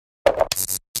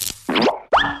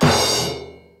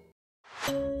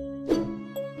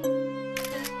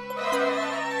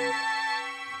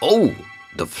Oh,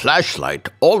 the flashlight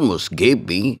almost gave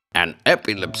me an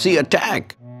epilepsy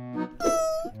attack.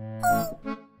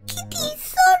 Kitty,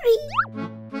 sorry.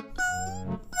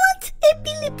 What's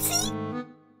epilepsy?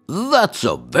 That's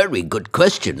a very good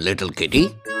question, little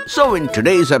kitty. So in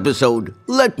today's episode,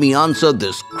 let me answer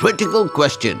this critical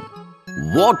question.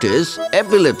 What is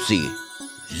epilepsy?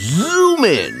 Zoom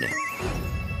in!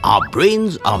 Our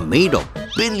brains are made of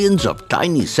billions of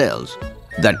tiny cells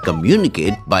that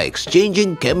communicate by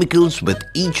exchanging chemicals with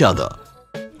each other.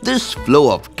 This flow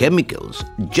of chemicals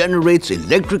generates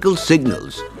electrical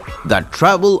signals that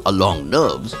travel along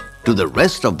nerves to the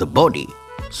rest of the body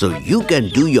so you can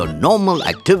do your normal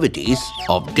activities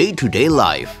of day-to-day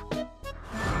life.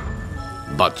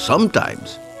 But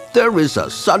sometimes there is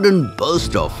a sudden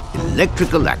burst of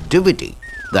electrical activity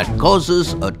that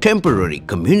causes a temporary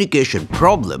communication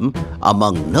problem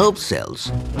among nerve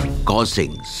cells,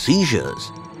 causing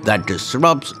seizures that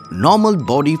disrupts normal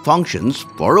body functions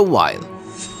for a while.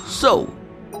 So,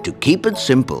 to keep it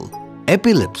simple,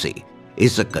 epilepsy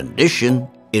is a condition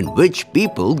in which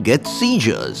people get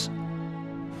seizures.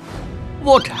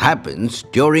 What happens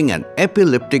during an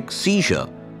epileptic seizure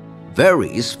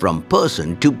varies from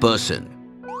person to person.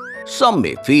 Some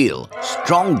may feel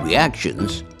strong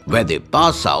reactions where they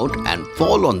pass out and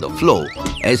fall on the floor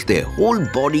as their whole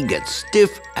body gets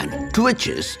stiff and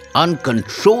twitches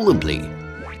uncontrollably,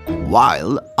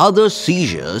 while other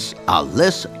seizures are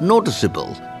less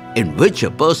noticeable, in which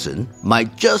a person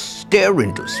might just stare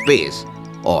into space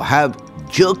or have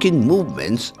jerking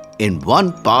movements in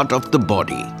one part of the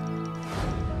body.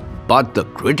 But the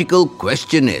critical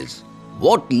question is,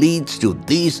 what leads to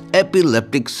these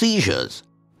epileptic seizures?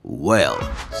 Well,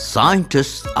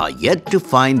 scientists are yet to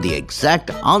find the exact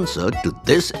answer to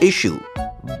this issue,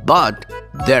 but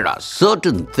there are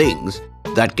certain things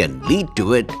that can lead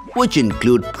to it, which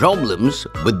include problems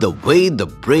with the way the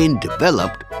brain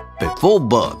developed before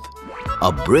birth,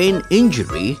 a brain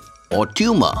injury or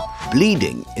tumor,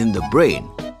 bleeding in the brain,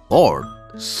 or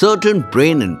certain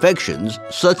brain infections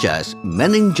such as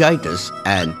meningitis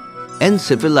and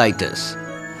encephalitis.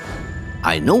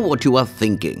 I know what you are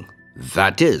thinking.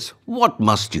 That is, what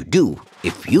must you do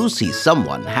if you see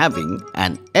someone having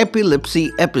an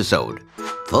epilepsy episode?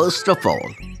 First of all,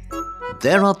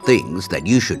 there are things that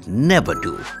you should never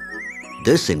do.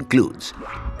 This includes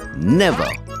never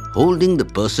holding the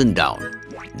person down,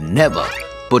 never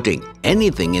putting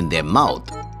anything in their mouth,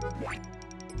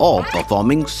 or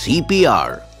performing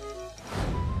CPR.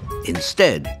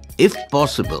 Instead, if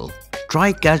possible,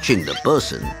 try catching the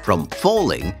person from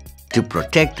falling to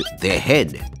protect their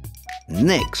head.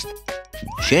 Next,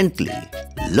 gently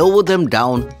lower them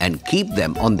down and keep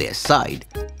them on their side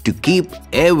to keep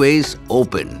airways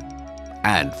open.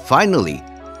 And finally,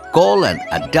 call an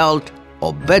adult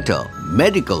or better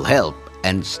medical help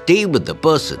and stay with the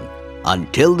person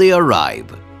until they arrive.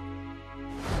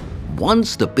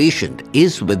 Once the patient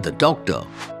is with the doctor,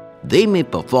 they may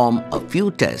perform a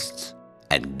few tests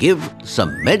and give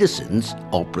some medicines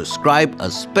or prescribe a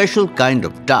special kind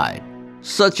of diet,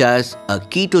 such as a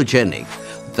ketogenic,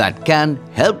 that can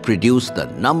help reduce the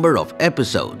number of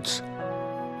episodes.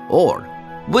 Or,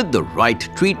 with the right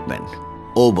treatment,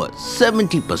 over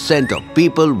 70% of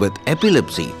people with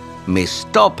epilepsy may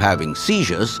stop having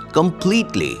seizures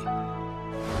completely.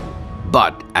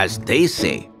 But as they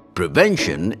say,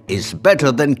 prevention is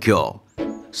better than cure.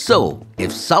 So,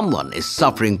 if someone is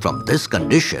suffering from this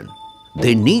condition,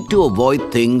 they need to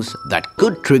avoid things that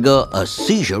could trigger a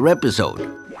seizure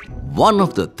episode. One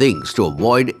of the things to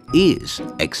avoid is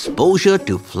exposure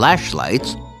to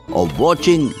flashlights or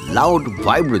watching loud,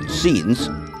 vibrant scenes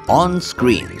on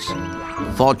screens.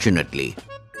 Fortunately,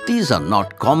 these are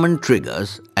not common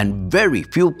triggers and very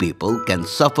few people can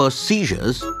suffer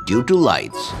seizures due to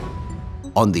lights.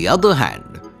 On the other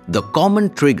hand, the common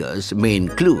triggers may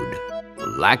include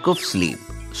lack of sleep,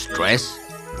 stress,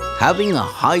 having a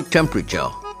high temperature,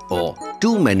 or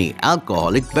too many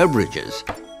alcoholic beverages.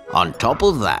 On top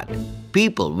of that,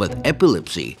 people with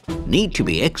epilepsy need to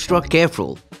be extra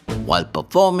careful while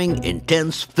performing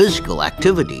intense physical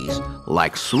activities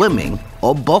like swimming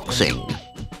or boxing.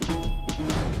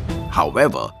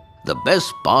 However, the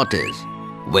best part is,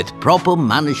 with proper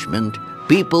management,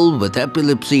 people with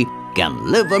epilepsy can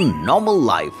live a normal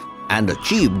life and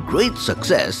achieve great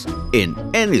success in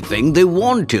anything they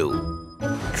want to.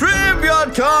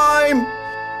 Trivia time!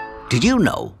 Did you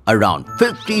know around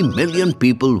 50 million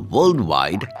people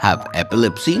worldwide have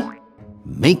epilepsy,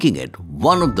 making it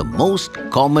one of the most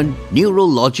common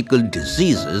neurological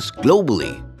diseases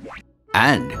globally?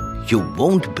 And you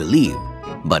won't believe,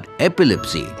 but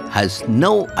epilepsy has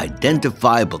no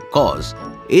identifiable cause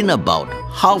in about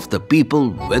half the people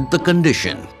with the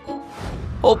condition.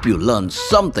 Hope you learned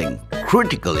something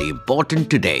critically important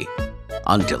today.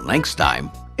 Until next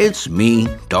time, it's me,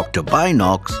 Dr.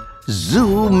 Binocs,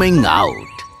 zooming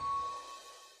out.